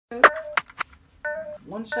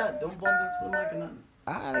One shot. Don't bump into the mic or nothing.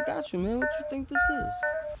 I got you, man. What you think this is?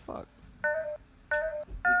 Fuck.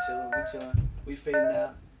 We chillin'. We fading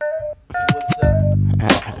out. What's up?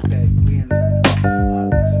 Okay, we in there now.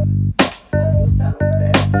 We chillin'. Oh, what's that over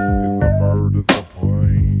there? It's a bird, it's a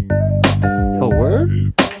plane. A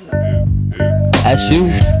word? It's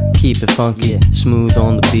EsYou, keep it funky, smooth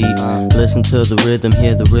on the beat. Listen to the rhythm,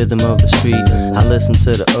 hear the rhythm of the street. I listen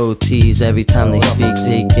to the OTs every time they speak,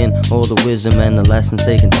 taking all the wisdom and the lessons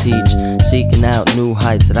they can teach. Seeking out new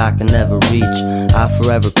heights that I can never reach. I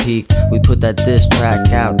forever peak. We put that diss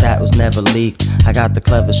track out that was never leaked. I got the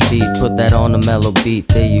clever speed, put that on the mellow beat.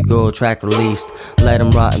 There you go, track released. Let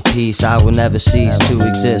them rot in peace, I will never cease to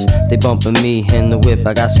exist. They bumping me in the whip,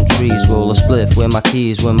 I got some trees. Roll a spliff, where my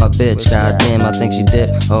keys, where my bitch. Goddamn, I think she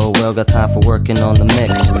did. Oh well, got time for working on the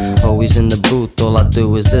mix. Always in the booth, all I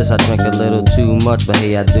do is this. I drink a little too much, but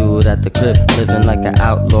hey, I do it at the crib. Living like an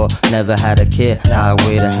outlaw, never had a care.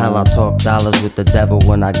 Highway to hell, I talk dollars with the devil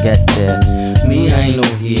when I get there. Me, I ain't no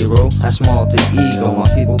hero, I small to ego. My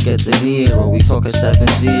people get the Nero, we talking 7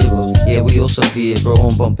 zeros. Yeah, we all severe, bro,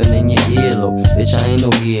 I'm bumping in your earlobe. Bitch, I ain't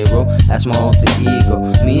no hero, I small to ego.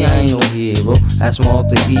 Me, I ain't no hero, I small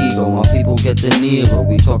to ego. My people get the Nero,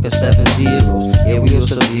 we talking 7 zeros. Yeah, we all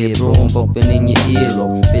severe, bro, I'm bumping in your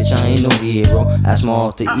earlobe. Bitch, I ain't no hero, I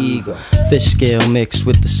small to ego. Fish scale mixed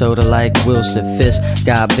with the soda like Wilson Fisk.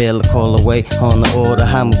 Got bail a call away on the order.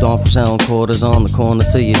 I moved on from selling quarters on the corner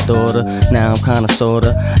to your daughter. Now I'm kinda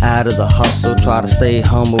sorta out of the hustle. Try to stay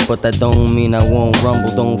humble, but that don't mean I won't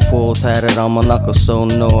rumble. Don't fall tatted on my knuckles, so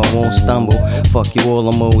no, I won't stumble. Fuck you all,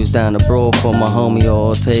 I'm always down to brawl for my homie.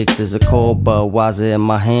 All it takes is a cold Budweiser in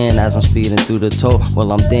my hand as I'm speeding through the toll.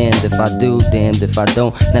 Well, I'm damned if I do, damned if I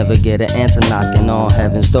don't. Never get an answer knocking on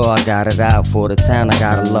heaven's door. I got it out for the town, I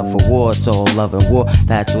got a love for war. It's all love and war,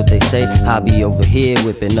 that's what they say. I be over here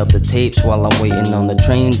whipping up the tapes while I'm waiting on the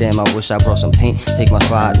train. Damn, I wish I brought some paint. Take my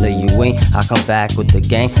spot, no you ain't. I come back with the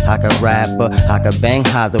gang. I could rap, but I could bang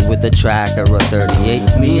either with the track or a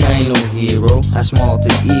 38. Me, I ain't no hero, I small to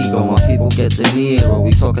ego. My people get the Nero,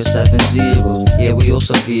 we talking 7 zeros. Yeah, we all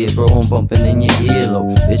severe, bro, I'm bumping in your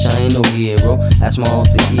earlobe. Bitch, I ain't no hero, I small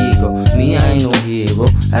to ego. Me, I ain't no hero,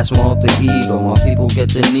 I small to ego. My people get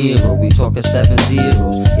the Nero, we talking 7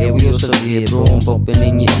 zeros. Yeah, we all severe, bro, I'm bumping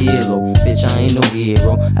in your earlobe. Bitch, I ain't no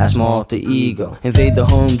hero, I small to ego. Invade the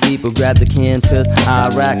Home Depot, grab the cans, cause I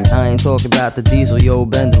rack. I ain't talking about the diesel, yo,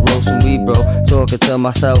 bend the roast and weed, bro. Talking to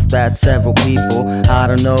myself, that's several people. I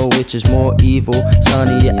don't know which is more evil,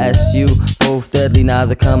 Sonny or EsYou. Both deadly, now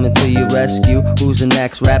they're coming to your rescue. Who's the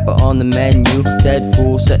next rapper on the menu? Dead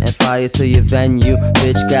fool, setting fire to your venue.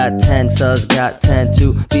 Bitch got 10, sus got 10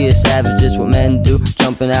 too. Be a savage, it's what men do.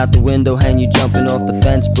 Jumping out the window, and you jumping off the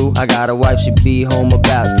fence, boo. I got a wife, she be home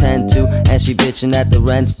about 10 too. And she bitching that the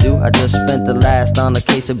rent's due. I just spent the last on a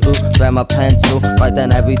case of brew. Grab my pencil, write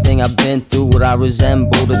down everything I've been through. What I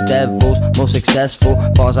resemble, the devil's most successful.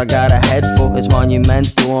 Bars I got a head full, it's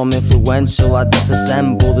monumental. I'm influential, I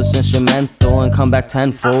disassemble this instrumental and come back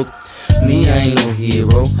tenfold. Me, I ain't no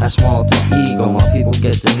hero, I small to ego. My people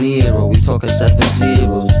get the Nero, we talking 7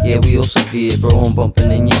 zeros. Yeah, we all severe, bro, I'm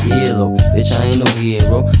bumping in your earlobe. Bitch, I ain't no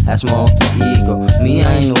hero, I small to ego. Me,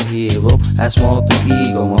 I ain't no hero, I small to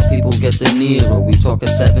ego. My people get the Nero, we talking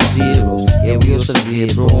 7 zeros. Yeah, we all severe,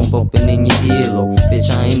 bro, I'm bumping in your earlobe.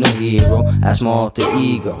 Bitch, I ain't no hero, I small to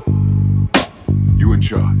ego. You in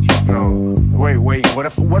charge. No, wait, what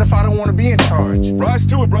if I don't want to be in charge? Rise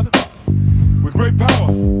to it, brother. With great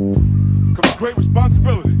power comes great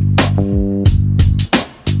responsibility. I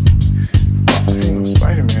ain't no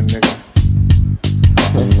Spider-Man, nigga.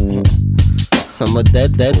 I'm a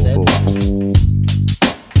dead fool.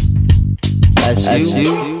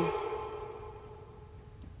 EsYou.